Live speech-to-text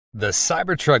The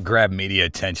Cybertruck grabbed media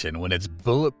attention when its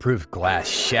bulletproof glass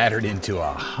shattered into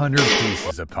 100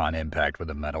 pieces upon impact with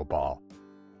a metal ball.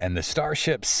 And the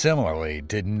Starship similarly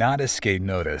did not escape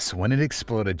notice when it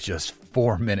exploded just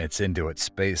 4 minutes into its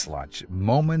space launch,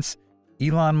 moments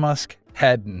Elon Musk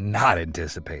had not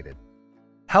anticipated.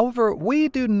 However, we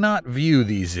do not view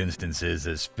these instances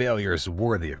as failures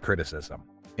worthy of criticism.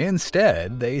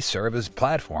 Instead, they serve as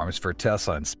platforms for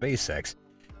Tesla and SpaceX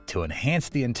to enhance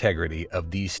the integrity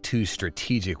of these two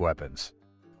strategic weapons.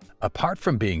 Apart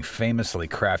from being famously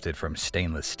crafted from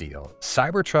stainless steel,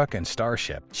 Cybertruck and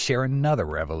Starship share another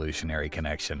revolutionary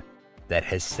connection that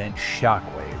has sent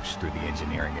shockwaves through the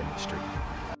engineering industry.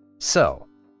 So,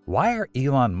 why are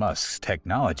Elon Musk's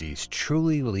technologies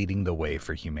truly leading the way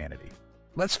for humanity?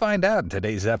 Let's find out in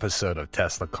today's episode of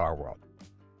Tesla Car World.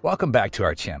 Welcome back to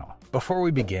our channel. Before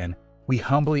we begin, we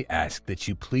humbly ask that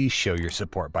you please show your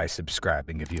support by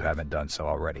subscribing if you haven't done so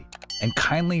already, and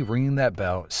kindly ring that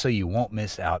bell so you won't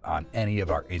miss out on any of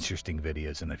our interesting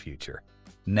videos in the future.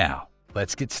 Now,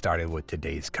 let's get started with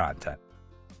today's content.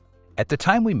 At the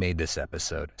time we made this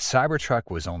episode, Cybertruck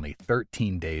was only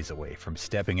 13 days away from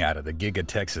stepping out of the Giga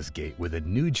Texas gate with a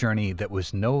new journey that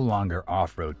was no longer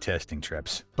off-road testing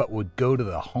trips, but would go to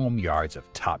the home yards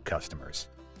of top customers.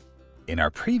 In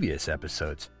our previous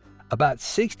episodes, about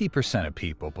 60% of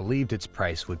people believed its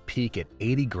price would peak at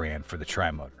 80 grand for the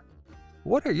tri-motor.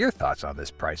 What are your thoughts on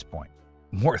this price point?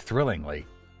 More thrillingly,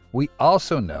 we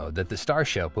also know that the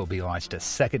Starship will be launched a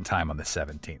second time on the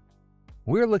 17th.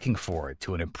 We're looking forward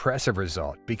to an impressive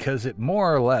result because it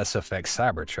more or less affects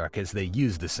Cybertruck as they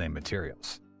use the same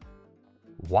materials.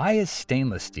 Why is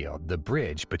stainless steel the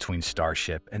bridge between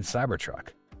Starship and Cybertruck?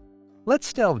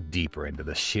 Let's delve deeper into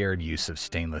the shared use of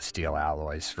stainless steel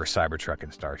alloys for Cybertruck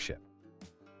and Starship.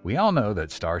 We all know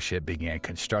that Starship began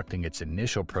constructing its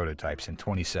initial prototypes in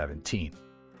 2017,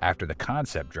 after the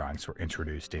concept drawings were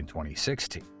introduced in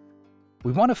 2016.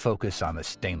 We want to focus on the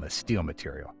stainless steel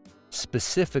material,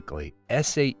 specifically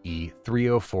SAE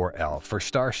 304L for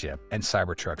Starship and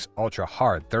Cybertruck's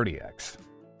ultra-hard 30X.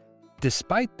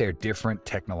 Despite their different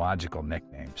technological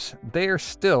nicknames, they are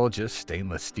still just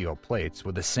stainless steel plates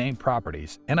with the same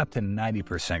properties and up to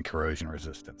 90% corrosion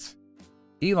resistance.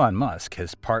 Elon Musk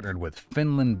has partnered with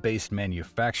Finland-based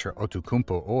manufacturer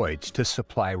Outokumpu Oy to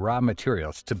supply raw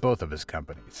materials to both of his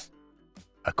companies.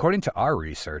 According to our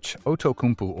research,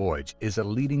 Outokumpu Oy is a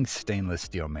leading stainless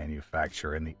steel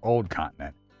manufacturer in the old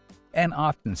continent and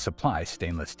often supplies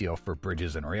stainless steel for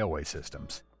bridges and railway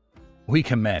systems. We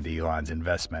commend Elon's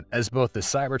investment as both the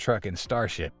Cybertruck and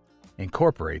Starship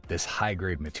incorporate this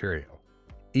high-grade material,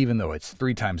 even though it's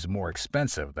 3 times more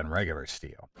expensive than regular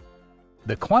steel.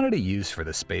 The quantity used for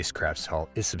the spacecraft's hull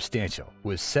is substantial,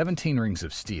 with 17 rings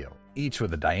of steel, each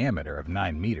with a diameter of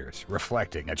 9 meters,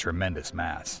 reflecting a tremendous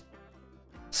mass.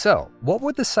 So, what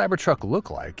would the Cybertruck look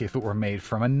like if it were made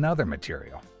from another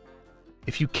material?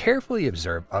 If you carefully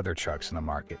observe other trucks in the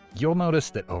market, you'll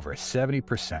notice that over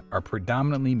 70% are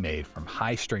predominantly made from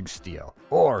high-strength steel,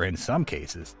 or in some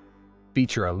cases,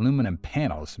 feature aluminum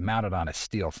panels mounted on a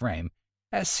steel frame,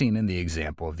 as seen in the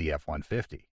example of the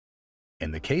F-150.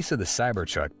 In the case of the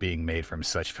Cybertruck being made from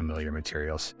such familiar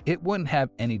materials, it wouldn't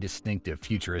have any distinctive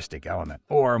futuristic element,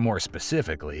 or more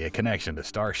specifically, a connection to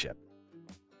Starship.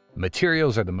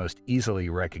 Materials are the most easily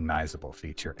recognizable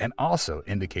feature and also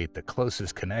indicate the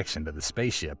closest connection to the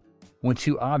spaceship when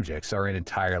two objects are in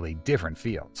entirely different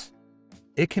fields.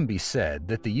 It can be said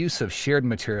that the use of shared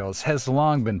materials has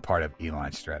long been part of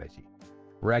Elon's strategy,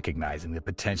 recognizing the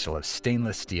potential of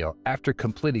stainless steel after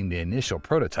completing the initial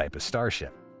prototype of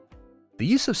Starship. The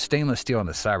use of stainless steel in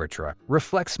the Cybertruck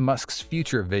reflects Musk's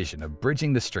future vision of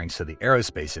bridging the strengths of the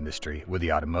aerospace industry with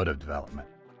the automotive development.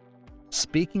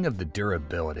 Speaking of the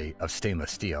durability of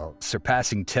stainless steel,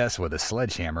 surpassing tests with a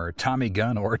sledgehammer, Tommy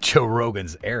Gun, or Joe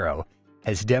Rogan's Arrow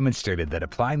has demonstrated that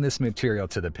applying this material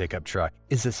to the pickup truck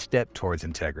is a step towards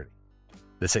integrity.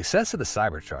 The success of the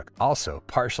Cybertruck also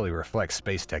partially reflects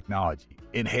space technology,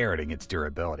 inheriting its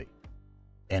durability.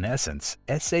 In essence,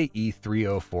 SAE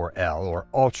 304L, or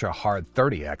Ultra Hard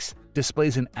 30X,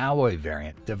 displays an alloy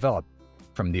variant developed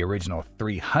from the original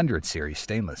 300 series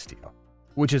stainless steel,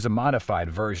 which is a modified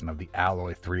version of the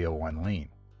alloy 301 lean.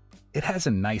 It has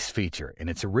a nice feature. In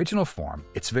its original form,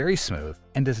 it's very smooth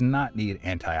and does not need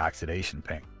anti-oxidation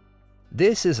paint.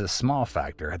 This is a small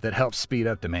factor that helps speed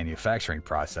up the manufacturing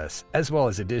process, as well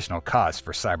as additional costs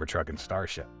for Cybertruck and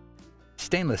Starship.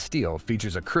 Stainless steel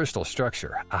features a crystal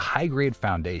structure, a high-grade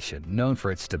foundation known for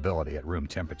its stability at room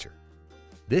temperature.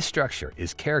 This structure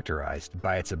is characterized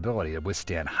by its ability to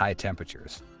withstand high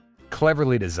temperatures,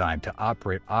 cleverly designed to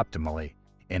operate optimally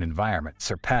in environments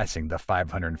surpassing the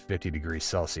 550 degrees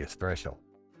Celsius threshold.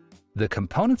 The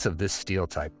components of this steel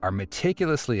type are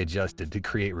meticulously adjusted to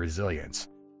create resilience,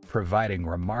 providing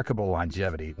remarkable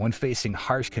longevity when facing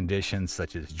harsh conditions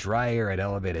such as dry air at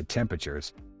elevated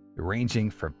temperatures ranging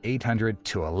from 800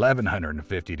 to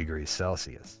 1150 degrees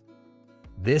Celsius.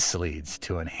 This leads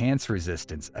to enhanced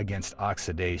resistance against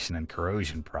oxidation and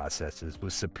corrosion processes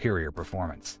with superior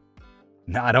performance.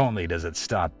 Not only does it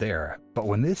stop there, but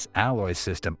when this alloy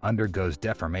system undergoes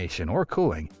deformation or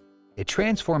cooling, it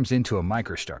transforms into a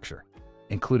microstructure,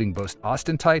 including both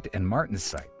austenite and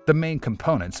martensite, the main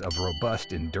components of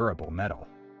robust and durable metal.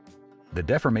 The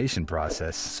deformation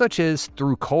process, such as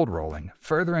through cold rolling,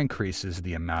 further increases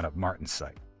the amount of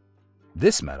martensite.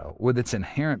 This metal, with its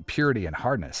inherent purity and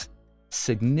hardness,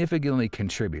 significantly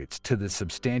contributes to the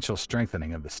substantial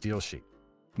strengthening of the steel sheet.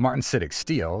 Martensitic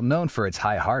steel, known for its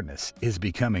high hardness, is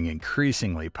becoming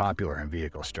increasingly popular in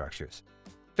vehicle structures,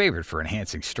 favored for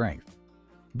enhancing strength.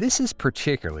 This is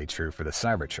particularly true for the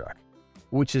Cybertruck,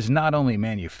 which is not only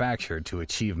manufactured to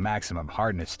achieve maximum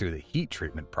hardness through the heat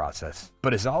treatment process,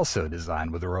 but is also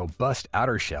designed with a robust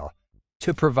outer shell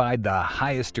to provide the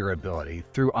highest durability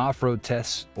through off-road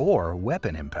tests or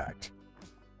weapon impact.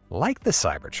 Like the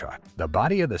Cybertruck, the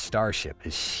body of the Starship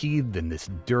is sheathed in this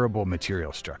durable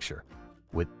material structure,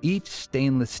 with each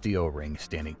stainless steel ring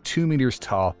standing 2 meters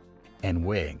tall and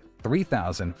weighing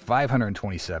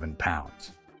 3,527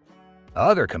 pounds.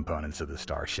 Other components of the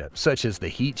Starship, such as the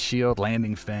heat shield,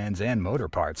 landing fins, and motor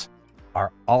parts,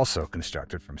 are also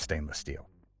constructed from stainless steel.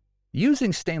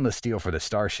 Using stainless steel for the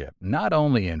Starship not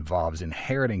only involves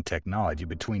inheriting technology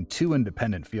between two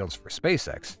independent fields for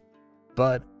SpaceX,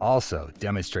 but also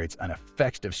demonstrates an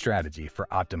effective strategy for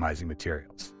optimizing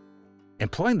materials.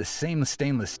 Employing the same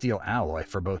stainless steel alloy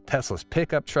for both Tesla's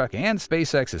pickup truck and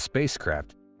SpaceX's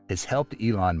spacecraft has helped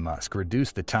Elon Musk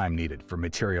reduce the time needed for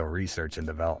material research and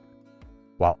development,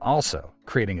 while also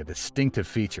creating a distinctive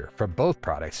feature for both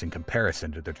products in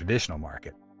comparison to the traditional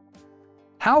market.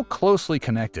 How closely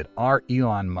connected are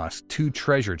Elon Musk's two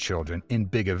treasure children in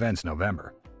big events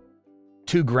November?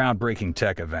 Two groundbreaking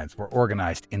tech events were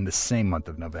organized in the same month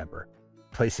of November,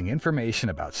 placing information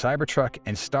about Cybertruck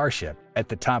and Starship at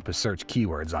the top of search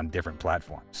keywords on different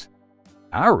platforms.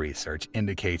 Our research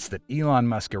indicates that Elon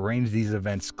Musk arranged these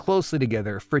events closely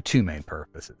together for two main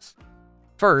purposes.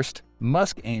 First,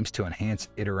 Musk aims to enhance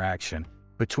interaction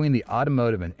between the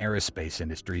automotive and aerospace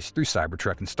industries through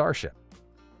Cybertruck and Starship.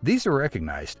 These are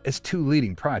recognized as two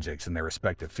leading projects in their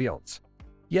respective fields,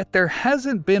 yet there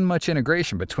hasn't been much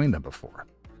integration between them before.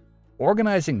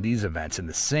 Organizing these events in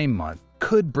the same month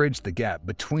could bridge the gap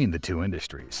between the two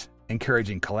industries,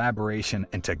 encouraging collaboration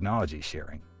and technology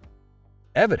sharing.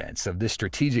 Evidence of this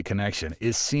strategic connection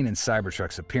is seen in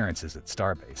Cybertruck's appearances at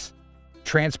Starbase,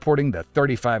 transporting the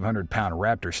 3,500-pound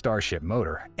Raptor Starship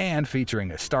motor and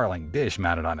featuring a Starlink dish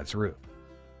mounted on its roof.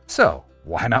 So,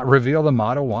 why not reveal the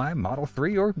Model Y, Model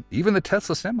 3, or even the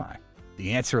Tesla Semi?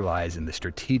 The answer lies in the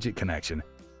strategic connection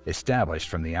established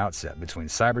from the outset between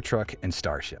Cybertruck and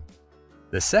Starship.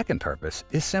 The second purpose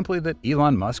is simply that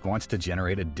Elon Musk wants to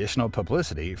generate additional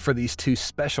publicity for these two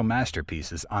special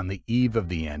masterpieces on the eve of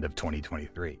the end of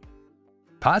 2023.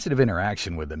 Positive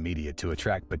interaction with the media to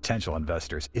attract potential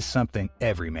investors is something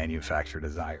every manufacturer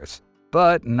desires,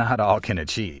 but not all can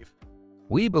achieve.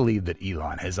 We believe that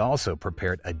Elon has also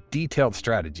prepared a detailed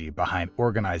strategy behind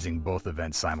organizing both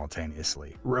events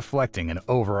simultaneously, reflecting an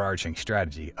overarching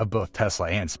strategy of both Tesla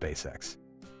and SpaceX.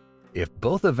 If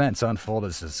both events unfold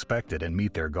as expected and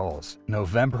meet their goals,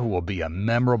 November will be a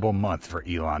memorable month for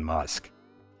Elon Musk.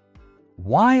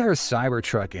 Why are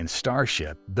Cybertruck and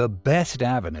Starship the best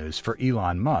avenues for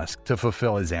Elon Musk to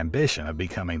fulfill his ambition of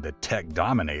becoming the tech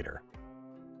dominator?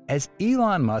 As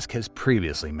Elon Musk has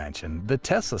previously mentioned, the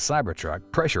Tesla Cybertruck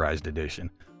Pressurized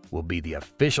Edition will be the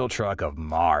official truck of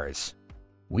Mars.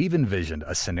 We've envisioned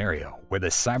a scenario where the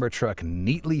Cybertruck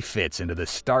neatly fits into the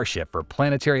Starship for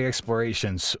planetary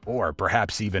explorations, or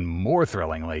perhaps even more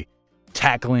thrillingly,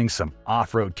 tackling some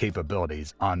off-road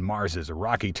capabilities on Mars's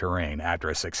rocky terrain after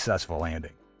a successful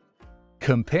landing.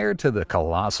 Compared to the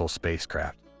colossal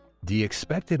spacecraft, the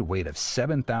expected weight of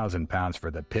 7,000 pounds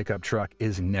for the pickup truck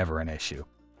is never an issue.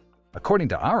 According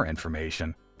to our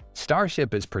information,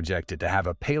 Starship is projected to have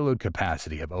a payload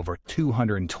capacity of over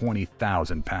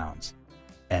 220,000 pounds,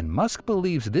 and Musk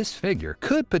believes this figure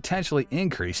could potentially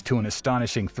increase to an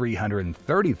astonishing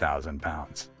 330,000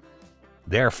 pounds.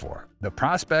 Therefore, the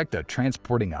prospect of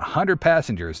transporting 100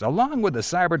 passengers along with a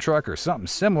Cybertruck or something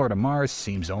similar to Mars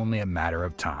seems only a matter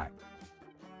of time.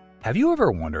 Have you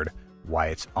ever wondered why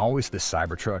it's always the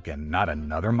Cybertruck and not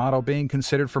another model being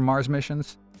considered for Mars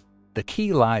missions? The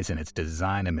key lies in its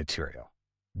design and material.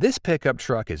 This pickup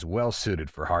truck is well suited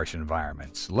for harsh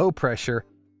environments, low pressure,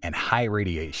 and high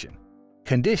radiation,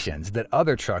 conditions that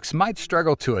other trucks might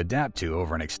struggle to adapt to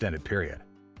over an extended period.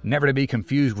 Never to be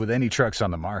confused with any trucks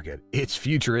on the market, its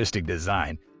futuristic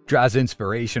design draws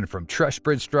inspiration from truss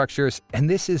bridge structures, and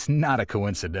this is not a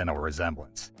coincidental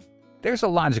resemblance. There's a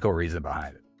logical reason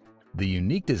behind it. The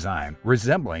unique design,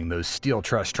 resembling those steel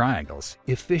truss triangles,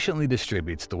 efficiently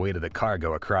distributes the weight of the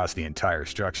cargo across the entire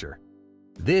structure.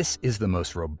 This is the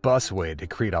most robust way to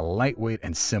create a lightweight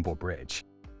and simple bridge.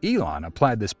 Elon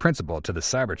applied this principle to the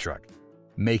Cybertruck,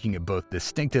 making it both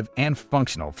distinctive and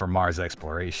functional for Mars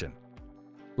exploration.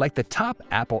 Like the top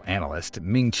Apple analyst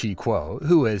Ming-Chi Kuo,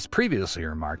 who has previously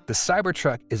remarked, the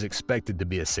Cybertruck is expected to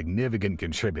be a significant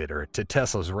contributor to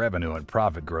Tesla's revenue and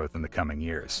profit growth in the coming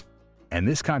years. And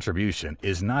this contribution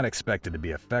is not expected to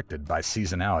be affected by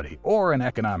seasonality or an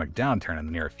economic downturn in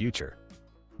the near future.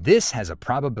 This has a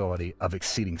probability of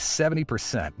exceeding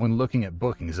 70% when looking at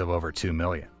bookings of over 2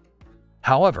 million.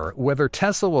 However, whether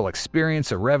Tesla will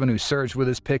experience a revenue surge with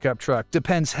this pickup truck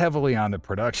depends heavily on the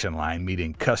production line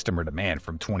meeting customer demand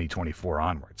from 2024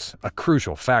 onwards, a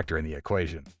crucial factor in the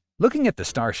equation. Looking at the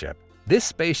Starship, this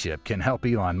spaceship can help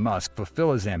Elon Musk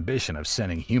fulfill his ambition of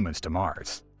sending humans to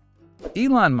Mars.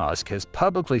 Elon Musk has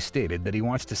publicly stated that he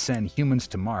wants to send humans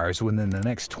to Mars within the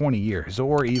next 20 years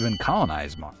or even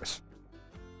colonize Mars.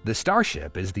 The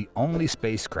Starship is the only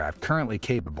spacecraft currently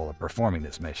capable of performing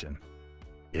this mission.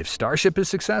 If Starship is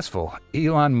successful,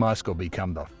 Elon Musk will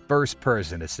become the first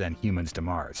person to send humans to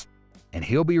Mars, and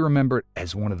he'll be remembered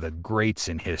as one of the greats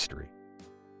in history.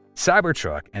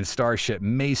 Cybertruck and Starship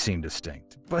may seem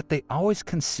distinct, but they always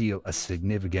conceal a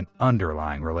significant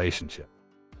underlying relationship.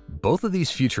 Both of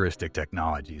these futuristic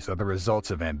technologies are the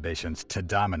results of ambitions to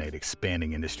dominate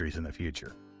expanding industries in the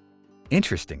future.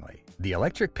 Interestingly, the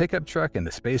electric pickup truck and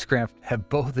the spacecraft have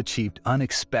both achieved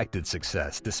unexpected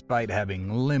success despite having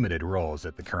limited roles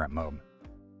at the current moment.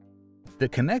 The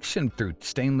connection through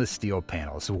stainless steel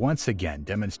panels once again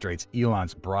demonstrates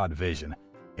Elon's broad vision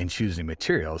in choosing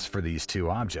materials for these two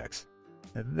objects.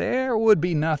 There would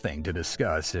be nothing to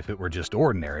discuss if it were just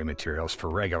ordinary materials for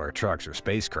regular trucks or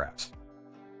spacecrafts.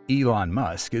 Elon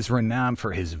Musk is renowned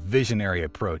for his visionary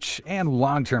approach and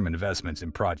long-term investments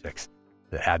in projects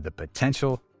that had the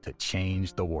potential to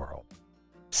change the world.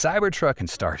 Cybertruck and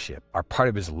Starship are part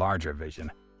of his larger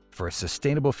vision for a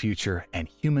sustainable future and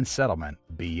human settlement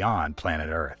beyond planet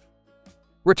Earth.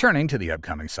 Returning to the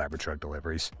upcoming Cybertruck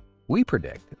deliveries, we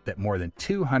predict that more than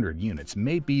 200 units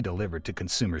may be delivered to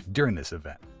consumers during this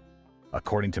event.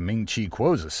 According to Ming-Chi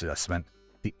Kuo's assessment,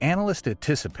 the analyst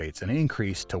anticipates an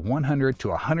increase to 100 to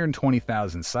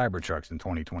 120,000 Cybertrucks in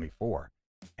 2024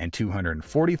 and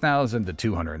 240,000 to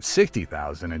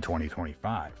 260,000 in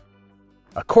 2025.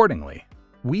 Accordingly,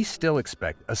 we still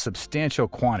expect a substantial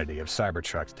quantity of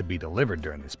Cybertrucks to be delivered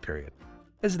during this period,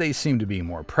 as they seem to be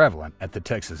more prevalent at the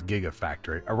Texas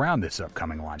Gigafactory around this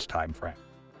upcoming launch timeframe.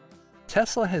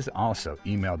 Tesla has also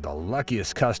emailed the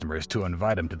luckiest customers to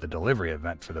invite them to the delivery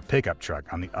event for the pickup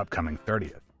truck on the upcoming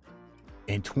 30th.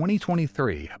 In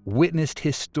 2023, witnessed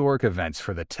historic events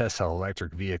for the Tesla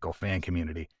electric vehicle fan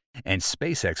community and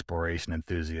space exploration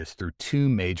enthusiasts through two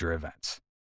major events: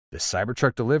 the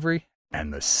Cybertruck delivery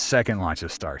and the second launch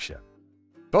of Starship.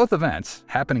 Both events,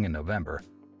 happening in November,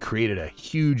 created a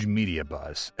huge media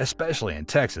buzz, especially in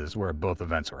Texas where both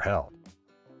events were held.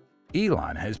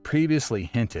 Elon has previously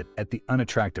hinted at the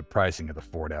unattractive pricing of the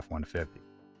Ford F-150.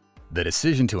 The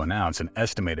decision to announce an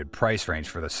estimated price range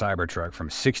for the Cybertruck from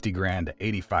 $60,000 to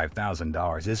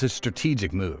 $85,000 is a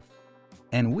strategic move,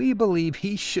 and we believe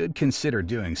he should consider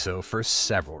doing so for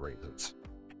several reasons.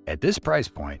 At this price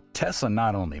point, Tesla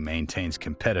not only maintains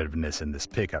competitiveness in this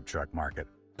pickup truck market,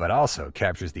 but also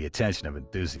captures the attention of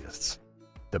enthusiasts.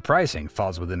 The pricing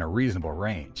falls within a reasonable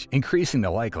range, increasing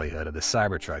the likelihood of the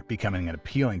Cybertruck becoming an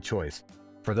appealing choice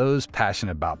for those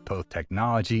passionate about both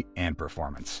technology and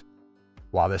performance.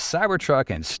 While the Cybertruck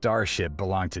and Starship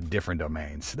belong to different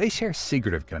domains, they share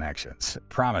secretive connections,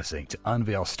 promising to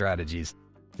unveil strategies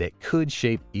that could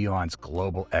shape Elon's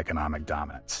global economic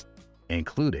dominance,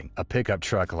 including a pickup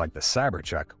truck like the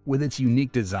Cybertruck with its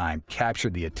unique design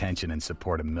captured the attention and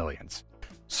support of millions,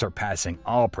 surpassing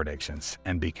all predictions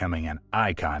and becoming an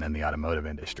icon in the automotive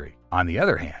industry. On the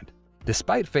other hand,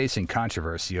 despite facing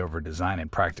controversy over design and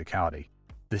practicality,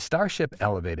 the Starship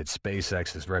elevated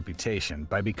SpaceX's reputation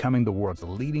by becoming the world's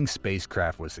leading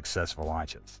spacecraft with successful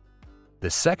launches. The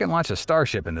second launch of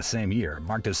Starship in the same year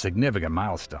marked a significant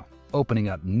milestone, opening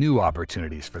up new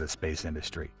opportunities for the space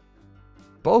industry.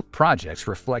 Both projects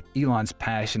reflect Elon's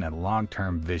passion and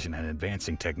long-term vision in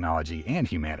advancing technology and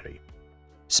humanity.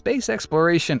 Space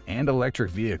exploration and electric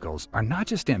vehicles are not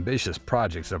just ambitious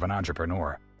projects of an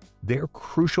entrepreneur. They're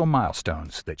crucial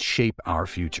milestones that shape our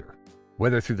future.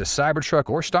 Whether through the Cybertruck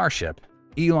or Starship,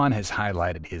 Elon has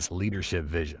highlighted his leadership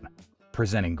vision,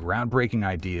 presenting groundbreaking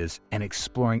ideas and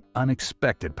exploring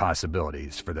unexpected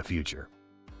possibilities for the future.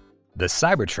 The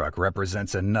Cybertruck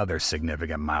represents another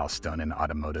significant milestone in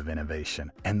automotive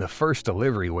innovation, and the first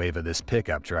delivery wave of this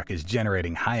pickup truck is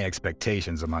generating high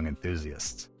expectations among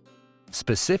enthusiasts.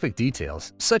 Specific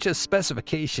details, such as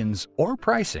specifications or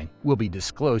pricing, will be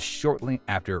disclosed shortly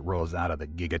after it rolls out of the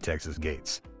Giga Texas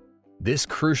gates. This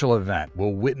crucial event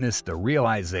will witness the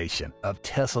realization of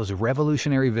Tesla's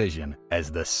revolutionary vision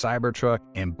as the Cybertruck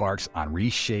embarks on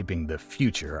reshaping the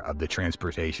future of the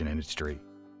transportation industry.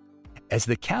 As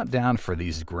the countdown for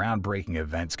these groundbreaking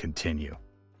events continue,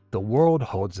 the world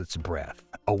holds its breath,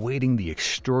 awaiting the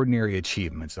extraordinary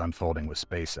achievements unfolding with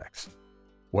SpaceX.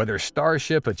 Whether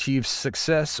Starship achieves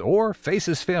success or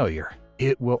faces failure,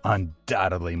 it will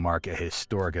undoubtedly mark a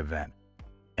historic event,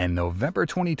 and November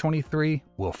 2023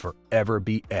 will forever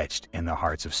be etched in the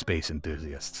hearts of space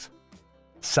enthusiasts.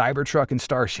 Cybertruck and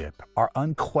Starship are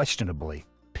unquestionably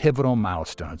pivotal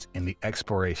milestones in the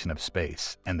exploration of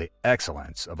space and the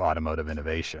excellence of automotive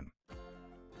innovation.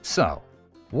 So,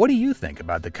 what do you think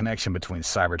about the connection between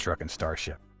Cybertruck and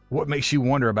Starship? What makes you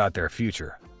wonder about their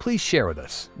future? Please share with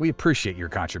us. We appreciate your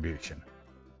contribution.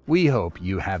 We hope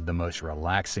you have the most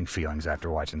relaxing feelings after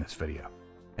watching this video.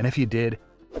 And if you did,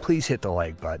 please hit the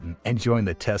like button and join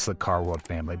the Tesla Car World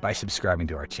family by subscribing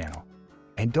to our channel.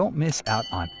 And don't miss out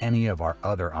on any of our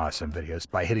other awesome videos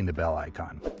by hitting the bell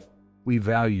icon. We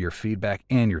value your feedback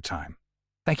and your time.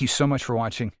 Thank you so much for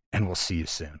watching, and we'll see you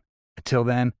soon. Until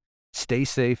then, stay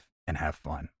safe and have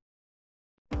fun.